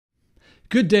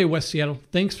Good day, West Seattle.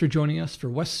 Thanks for joining us for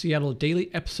West Seattle Daily,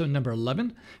 episode number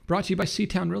 11, brought to you by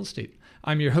Seatown Real Estate.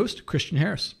 I'm your host, Christian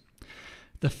Harris.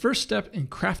 The first step in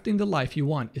crafting the life you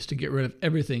want is to get rid of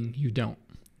everything you don't.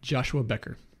 Joshua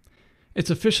Becker. It's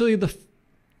officially the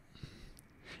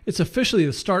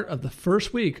start of the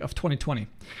first week of 2020.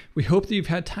 We hope that you've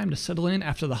had time to settle in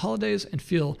after the holidays and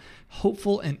feel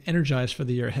hopeful and energized for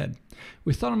the year ahead.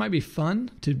 We thought it might be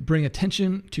fun to bring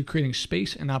attention to creating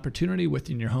space and opportunity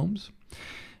within your homes.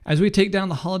 As we take down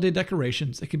the holiday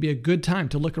decorations, it can be a good time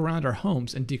to look around our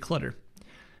homes and declutter.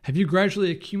 Have you gradually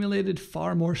accumulated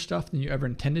far more stuff than you ever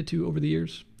intended to over the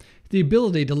years? The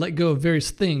ability to let go of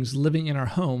various things living in our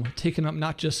home, taking up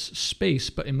not just space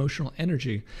but emotional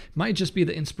energy, might just be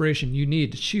the inspiration you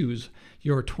need to choose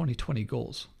your 2020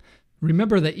 goals.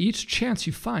 Remember that each chance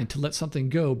you find to let something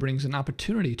go brings an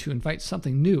opportunity to invite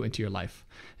something new into your life,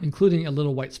 including a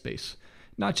little white space.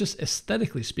 Not just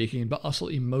aesthetically speaking, but also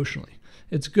emotionally.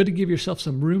 It's good to give yourself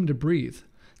some room to breathe.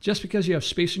 Just because you have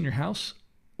space in your house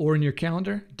or in your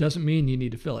calendar doesn't mean you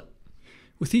need to fill it.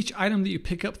 With each item that you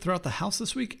pick up throughout the house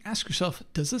this week, ask yourself,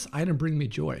 does this item bring me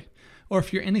joy? Or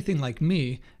if you're anything like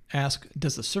me, ask,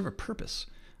 does it serve a purpose?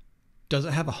 Does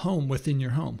it have a home within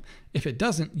your home? If it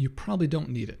doesn't, you probably don't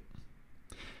need it.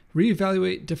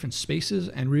 Reevaluate different spaces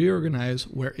and reorganize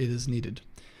where it is needed.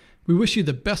 We wish you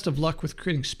the best of luck with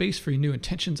creating space for your new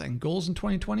intentions and goals in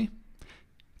 2020.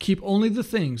 Keep only the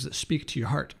things that speak to your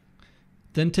heart.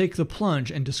 Then take the plunge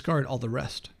and discard all the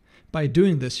rest. By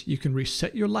doing this, you can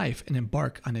reset your life and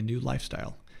embark on a new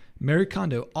lifestyle. Mary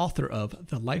Kondo, author of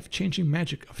The Life-Changing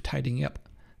Magic of Tidying Up,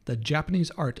 The Japanese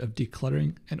Art of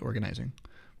Decluttering and Organizing.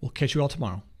 We'll catch you all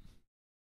tomorrow.